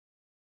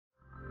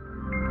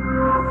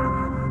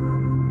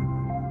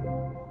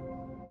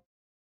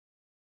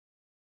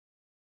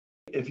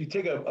if you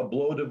take a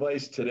blow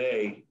device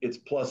today, it's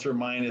plus or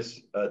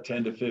minus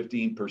 10 to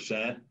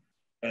 15%.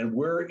 And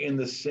we're in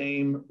the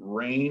same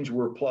range.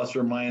 We're plus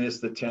or minus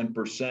the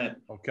 10%.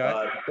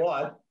 Okay.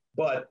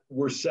 But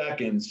we're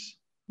seconds,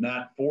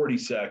 not 40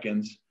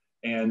 seconds.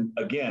 And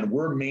again,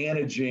 we're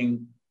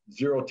managing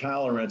zero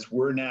tolerance.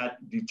 We're not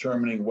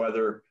determining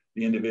whether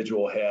the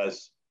individual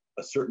has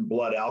a certain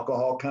blood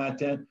alcohol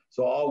content.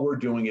 So all we're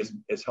doing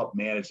is help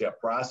manage that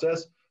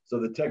process. So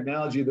the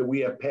technology that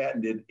we have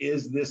patented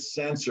is this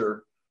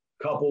sensor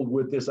coupled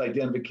with this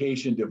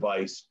identification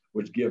device,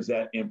 which gives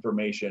that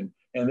information.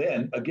 And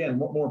then again,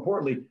 more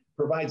importantly,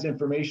 provides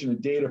information and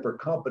data for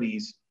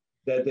companies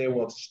that they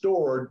will have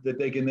stored that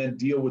they can then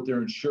deal with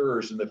their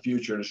insurers in the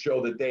future to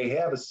show that they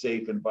have a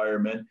safe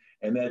environment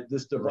and that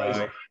this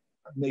device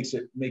makes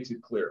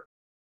it clear.